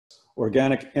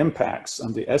organic impacts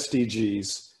on the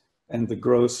SDGs and the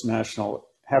Gross National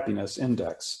Happiness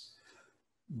Index.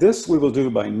 This we will do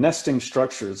by nesting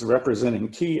structures representing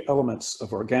key elements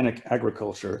of organic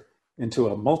agriculture into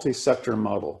a multi-sector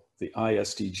model, the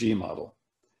ISDG model.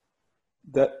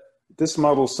 This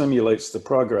model simulates the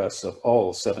progress of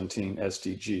all 17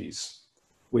 SDGs.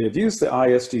 We have used the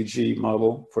ISDG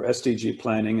model for SDG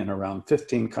planning in around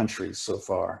 15 countries so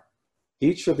far.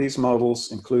 Each of these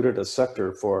models included a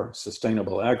sector for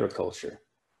sustainable agriculture,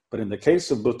 but in the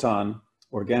case of Bhutan,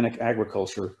 organic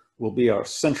agriculture will be our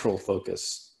central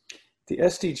focus. The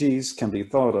SDGs can be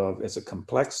thought of as a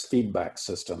complex feedback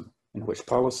system in which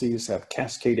policies have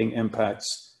cascading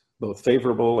impacts, both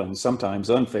favorable and sometimes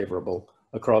unfavorable,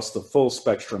 across the full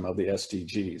spectrum of the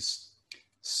SDGs.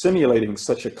 Simulating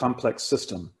such a complex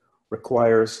system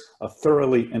requires a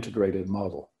thoroughly integrated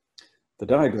model. The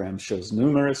diagram shows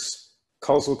numerous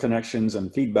causal connections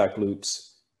and feedback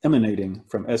loops emanating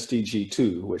from SDG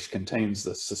 2, which contains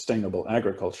the sustainable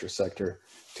agriculture sector,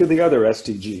 to the other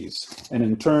SDGs, and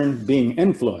in turn being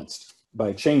influenced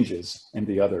by changes in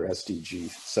the other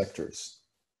SDG sectors.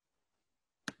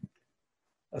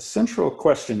 A central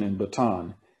question in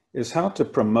Bhutan is how to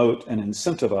promote and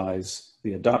incentivize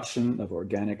the adoption of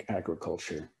organic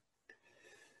agriculture.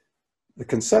 The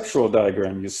conceptual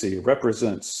diagram you see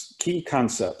represents key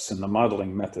concepts in the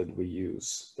modeling method we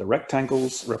use. The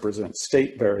rectangles represent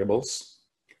state variables.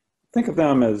 Think of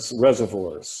them as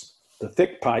reservoirs. The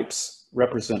thick pipes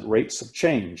represent rates of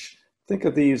change. Think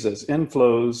of these as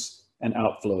inflows and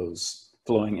outflows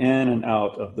flowing in and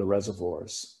out of the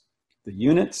reservoirs. The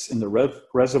units in the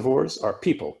reservoirs are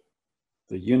people.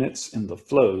 The units in the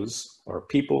flows are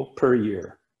people per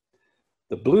year.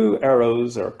 The blue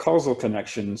arrows are causal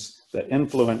connections that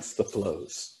influence the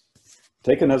flows.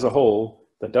 Taken as a whole,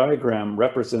 the diagram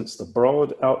represents the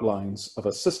broad outlines of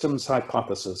a systems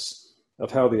hypothesis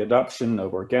of how the adoption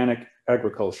of organic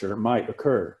agriculture might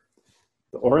occur.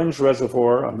 The orange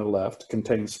reservoir on the left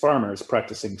contains farmers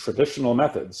practicing traditional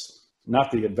methods,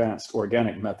 not the advanced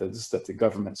organic methods that the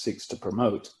government seeks to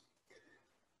promote.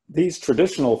 These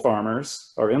traditional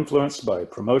farmers are influenced by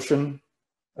promotion,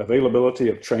 availability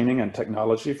of training and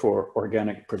technology for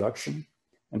organic production,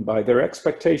 and by their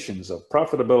expectations of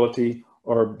profitability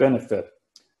or benefit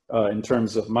in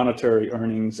terms of monetary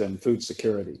earnings and food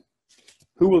security.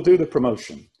 Who will do the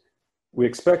promotion? We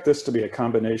expect this to be a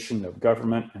combination of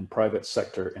government and private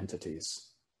sector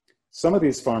entities. Some of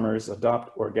these farmers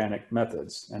adopt organic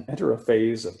methods and enter a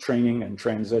phase of training and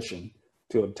transition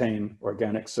to obtain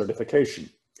organic certification.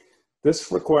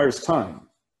 This requires time.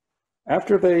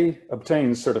 After they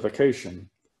obtain certification,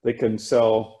 they can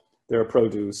sell their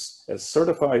produce as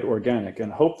certified organic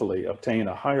and hopefully obtain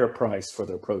a higher price for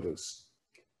their produce.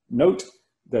 Note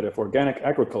that if organic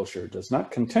agriculture does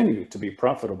not continue to be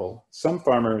profitable, some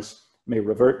farmers may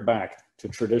revert back to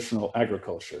traditional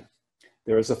agriculture.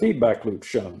 There is a feedback loop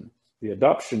shown, the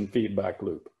adoption feedback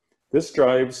loop. This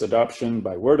drives adoption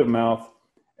by word of mouth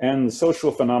and the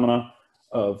social phenomena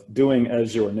of doing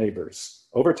as your neighbors.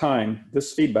 Over time,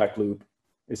 this feedback loop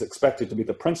is expected to be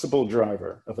the principal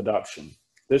driver of adoption.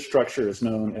 This structure is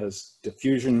known as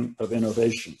diffusion of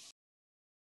innovation.